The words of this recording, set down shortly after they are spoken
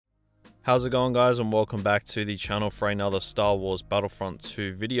How's it going, guys, and welcome back to the channel for another Star Wars Battlefront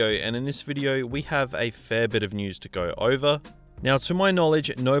 2 video. And in this video we have a fair bit of news to go over. Now, to my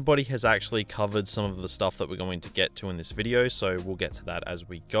knowledge, nobody has actually covered some of the stuff that we're going to get to in this video, so we'll get to that as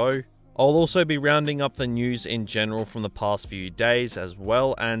we go. I'll also be rounding up the news in general from the past few days as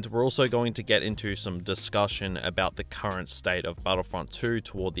well, and we're also going to get into some discussion about the current state of Battlefront 2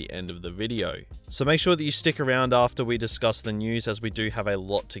 toward the end of the video. So make sure that you stick around after we discuss the news, as we do have a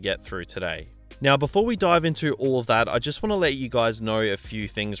lot to get through today. Now, before we dive into all of that, I just want to let you guys know a few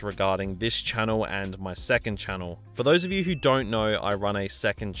things regarding this channel and my second channel. For those of you who don't know, I run a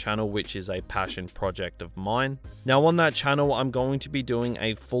second channel, which is a passion project of mine. Now, on that channel, I'm going to be doing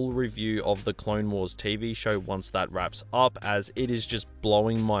a full review of the Clone Wars TV show once that wraps up, as it is just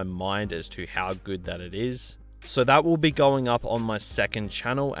blowing my mind as to how good that it is. So that will be going up on my second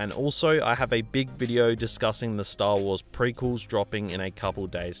channel, and also I have a big video discussing the Star Wars prequels dropping in a couple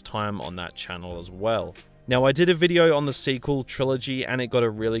days time on that channel as well. Now, I did a video on the sequel trilogy and it got a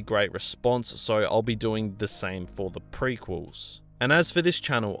really great response, so I'll be doing the same for the prequels. And as for this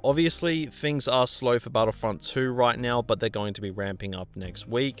channel, obviously things are slow for Battlefront 2 right now, but they're going to be ramping up next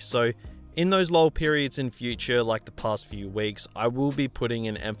week. So in those lull periods in future, like the past few weeks, I will be putting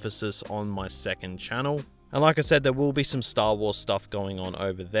an emphasis on my second channel. And like I said, there will be some Star Wars stuff going on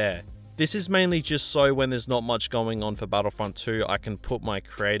over there. This is mainly just so when there's not much going on for Battlefront 2, I can put my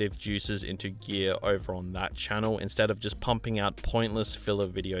creative juices into gear over on that channel, instead of just pumping out pointless filler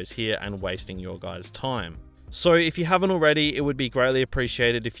videos here and wasting your guys' time. So if you haven't already, it would be greatly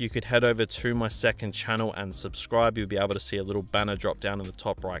appreciated if you could head over to my second channel and subscribe. You'll be able to see a little banner drop down in the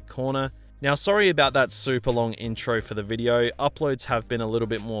top right corner. Now, sorry about that super long intro for the video. Uploads have been a little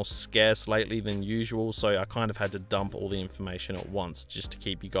bit more scarce lately than usual, so I kind of had to dump all the information at once just to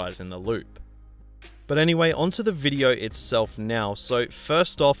keep you guys in the loop. But anyway, onto the video itself now. So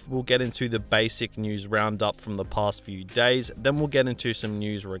first off, we'll get into the basic news roundup from the past few days, then we'll get into some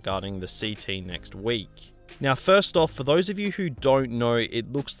news regarding the CT next week. Now, first off, for those of you who don't know,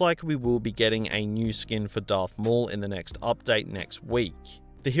 it looks like we will be getting a new skin for Darth Maul in the next update next week.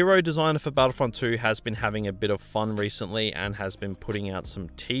 The hero designer for Battlefront 2 has been having a bit of fun recently and has been putting out some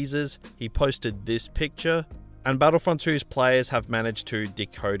teasers. He posted this picture, and Battlefront 2's players have managed to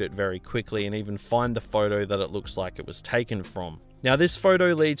decode it very quickly and even find the photo that it looks like it was taken from. Now, this photo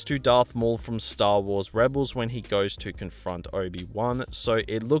leads to Darth Maul from Star Wars Rebels when he goes to confront Obi-Wan, so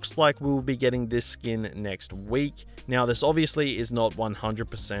it looks like we will be getting this skin next week. Now, this obviously is not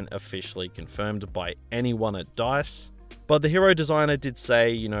 100% officially confirmed by anyone at DICE, but the hero designer did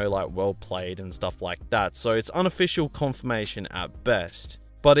say, you know, like, well played and stuff like that, so it's unofficial confirmation at best.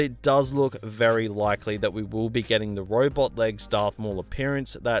 But it does look very likely that we will be getting the robot legs Darth Maul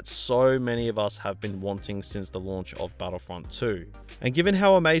appearance that so many of us have been wanting since the launch of Battlefront 2. And given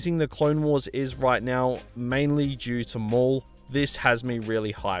how amazing the Clone Wars is right now, mainly due to Maul, this has me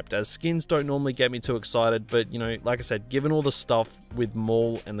really hyped, as skins don't normally get me too excited, but, you know, like I said, given all the stuff with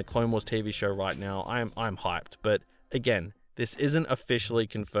Maul and the Clone Wars TV show right now, I'm hyped. But again, this isn't officially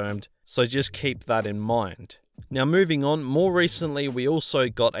confirmed, so just keep that in mind. Now, moving on, more recently we also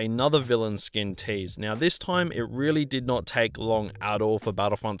got another villain skin tease. Now, this time it really did not take long at all for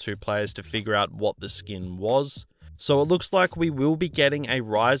Battlefront 2 players to figure out what the skin was. So it looks like we will be getting a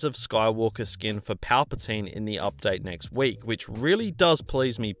Rise of Skywalker skin for Palpatine in the update next week, which really does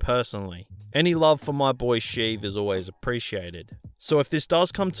please me personally. Any love for my boy Sheev is always appreciated. So if this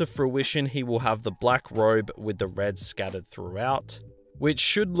does come to fruition, he will have the black robe with the red scattered throughout, which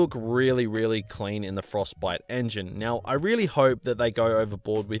should look really clean in the Frostbite engine. Now, I really hope that they go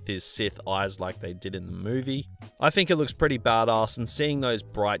overboard with his Sith eyes like they did in the movie. I think it looks pretty badass, and seeing those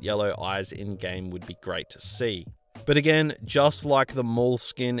bright yellow eyes in-game would be great to see. But again, just like the Maul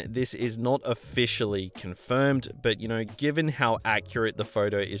skin, this is not officially confirmed, but, you know, given how accurate the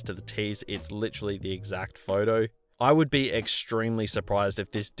photo is to the tease, it's literally the exact photo. I would be extremely surprised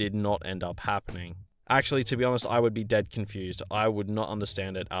if this did not end up happening. Actually, to be honest, I would be dead confused. I would not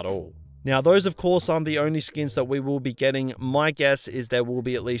understand it at all. Now, those of course aren't the only skins that we will be getting. My guess is there will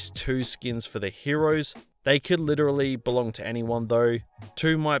be at least 2 skins for the heroes. They could literally belong to anyone though.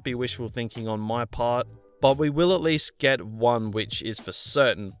 2 might be wishful thinking on my part, but we will at least get 1, which is for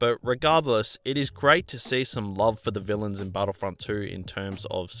certain. But regardless, it is great to see some love for the villains in Battlefront 2 in terms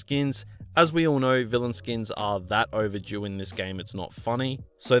of skins. As we all know, villain skins are that overdue in this game, it's not funny.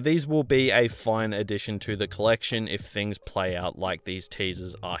 So these will be a fine addition to the collection if things play out like these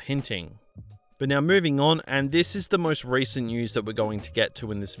teasers are hinting. But now moving on, and this is the most recent news that we're going to get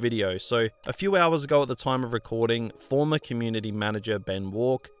to in this video. So a few hours ago at the time of recording, former community manager Ben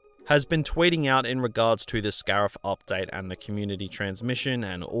Walk has been tweeting out in regards to the Scarif update and the community transmission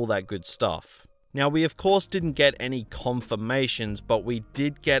and all that good stuff. Now, we of course didn't get any confirmations, but we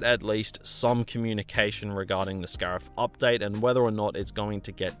did get at least some communication regarding the Scarif update and whether or not it's going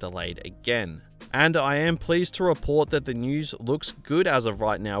to get delayed again. And I am pleased to report that the news looks good as of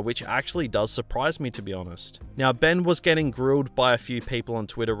right now, which actually does surprise me, to be honest. Now, Ben was getting grilled by a few people on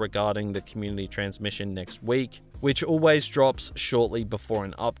Twitter regarding the community transmission next week, which always drops shortly before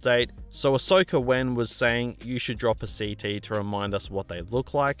an update. So Ahsoka Wen was saying you should drop a CT to remind us what they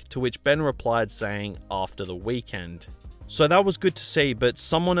look like, to which Ben replied saying after the weekend. So that was good to see, but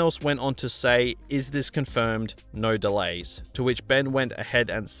someone else went on to say, is this confirmed? No delays. To which Ben went ahead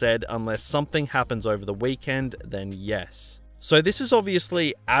and said, unless something happens over the weekend, then yes. So this is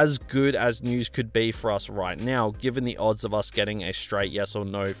obviously as good as news could be for us right now, given the odds of us getting a straight yes or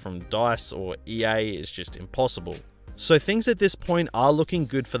no from DICE or EA is just impossible. So things at this point are looking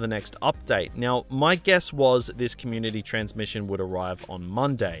good for the next update. Now, my guess was this community transmission would arrive on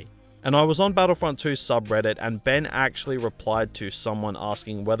Monday. And I was on Battlefront 2 subreddit, and Ben actually replied to someone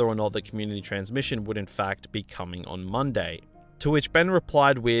asking whether or not the community transmission would in fact be coming on Monday. To which Ben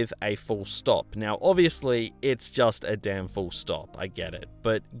replied with a full stop. Now obviously it's just a damn full stop, I get it.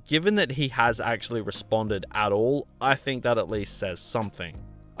 But given that he has actually responded at all, I think that at least says something.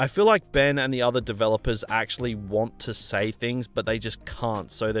 I feel like Ben and the other developers actually want to say things, but they just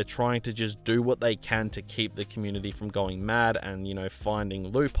can't, so they're trying to just do what they can to keep the community from going mad and, you know, finding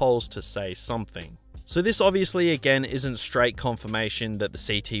loopholes to say something. So this obviously again isn't straight confirmation that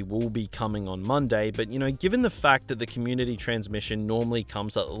the CT will be coming on Monday, but you know, given the fact that the community transmission normally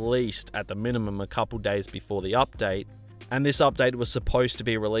comes at least at the minimum a couple days before the update, and this update was supposed to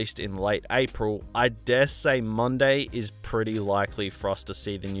be released in late April, I dare say Monday is pretty likely for us to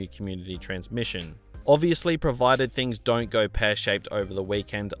see the new community transmission. Obviously provided things don't go pear-shaped over the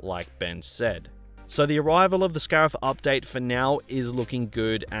weekend like Ben said. So the arrival of the Scarif update for now is looking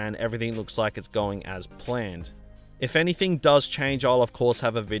good and everything looks like it's going as planned. If anything does change, I'll of course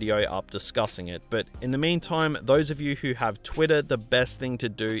have a video up discussing it, but in the meantime, those of you who have Twitter, the best thing to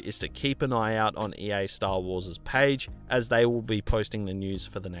do is to keep an eye out on EA Star Wars' page, as they will be posting the news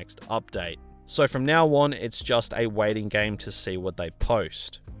for the next update. So from now on, it's just a waiting game to see what they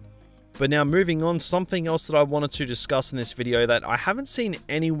post. But now moving on, something else that I wanted to discuss in this video that I haven't seen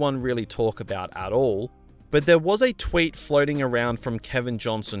anyone really talk about at all, but there was a tweet floating around from Kevin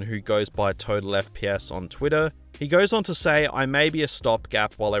Johnson, who goes by Total FPS on Twitter. He goes on to say, I may be a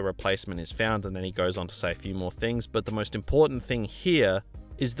stopgap while a replacement is found, and then he goes on to say a few more things, but the most important thing here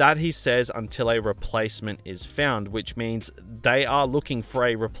is that he says until a replacement is found, which means they are looking for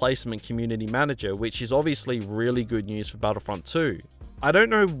a replacement community manager, which is obviously really good news for Battlefront 2. I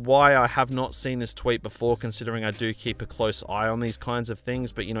don't know why I have not seen this tweet before, considering I do keep a close eye on these kinds of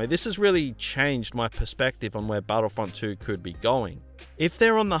things, but you know, this has really changed my perspective on where Battlefront 2 could be going. If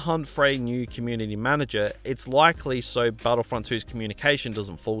they're on the hunt for a new community manager, it's likely so Battlefront 2's communication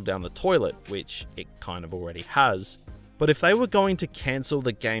doesn't fall down the toilet, which it kind of already has. But if they were going to cancel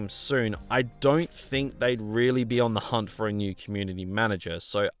the game soon, I don't think they'd really be on the hunt for a new community manager,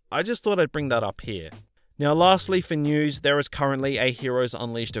 so I just thought I'd bring that up here. Now lastly for news, there is currently a Heroes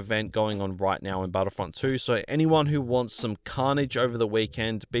Unleashed event going on right now in Battlefront 2, so anyone who wants some carnage over the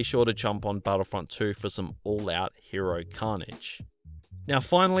weekend, be sure to jump on Battlefront 2 for some all-out hero carnage. Now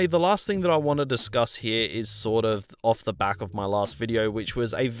finally, the last thing that I want to discuss here is sort of off the back of my last video, which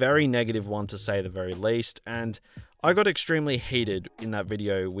was a very negative one to say the very least, and I got extremely heated in that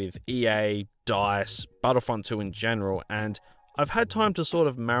video with EA, DICE, Battlefront 2 in general, and I've had time to sort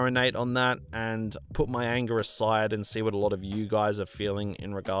of marinate on that and put my anger aside and see what a lot of you guys are feeling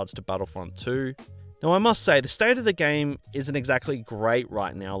in regards to Battlefront 2. Now I must say, the state of the game isn't exactly great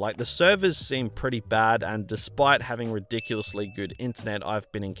right now. Like, the servers seem pretty bad, and despite having ridiculously good internet,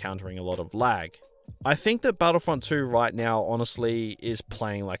 I've been encountering a lot of lag. I think that Battlefront 2 right now honestly is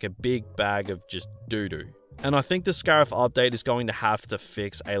playing like a big bag of just doo-doo. And I think the Scarif update is going to have to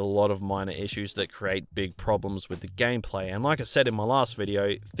fix a lot of minor issues that create big problems with the gameplay. And like I said in my last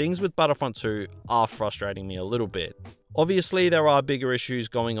video, things with Battlefront 2 are frustrating me a little bit. Obviously, there are bigger issues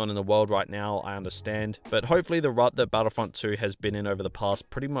going on in the world right now, I understand, but hopefully the rut that Battlefront 2 has been in over the past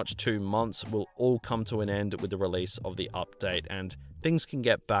pretty much 2 months will all come to an end with the release of the update, and things can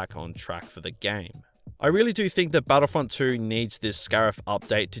get back on track for the game. I really do think that Battlefront 2 needs this Scarif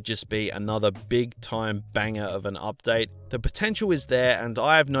update to just be another big time banger of an update. The potential is there, and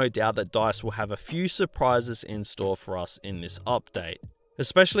I have no doubt that DICE will have a few surprises in store for us in this update.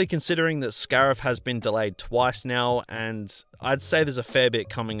 Especially considering that Scarif has been delayed twice now, and I'd say there's a fair bit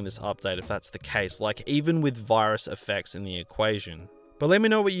coming in this update if that's the case, like even with virus effects in the equation. But let me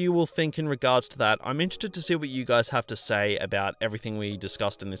know what you will think in regards to that. I'm interested to see what you guys have to say about everything we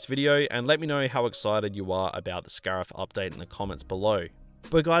discussed in this video, and let me know how excited you are about the Scarif update in the comments below.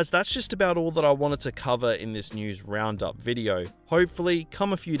 But guys, that's just about all that I wanted to cover in this news roundup video. Hopefully,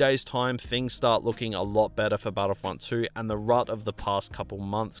 come a few days time, things start looking a lot better for Battlefront 2 and the rut of the past couple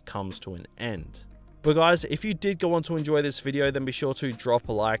months comes to an end. But guys, if you did go on to enjoy this video, then be sure to drop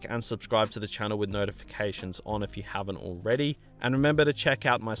a like and subscribe to the channel with notifications on if you haven't already. And remember to check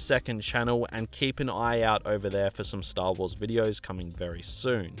out my second channel and keep an eye out over there for some Star Wars videos coming very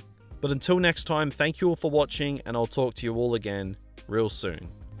soon. But until next time, thank you all for watching, and I'll talk to you all again real soon.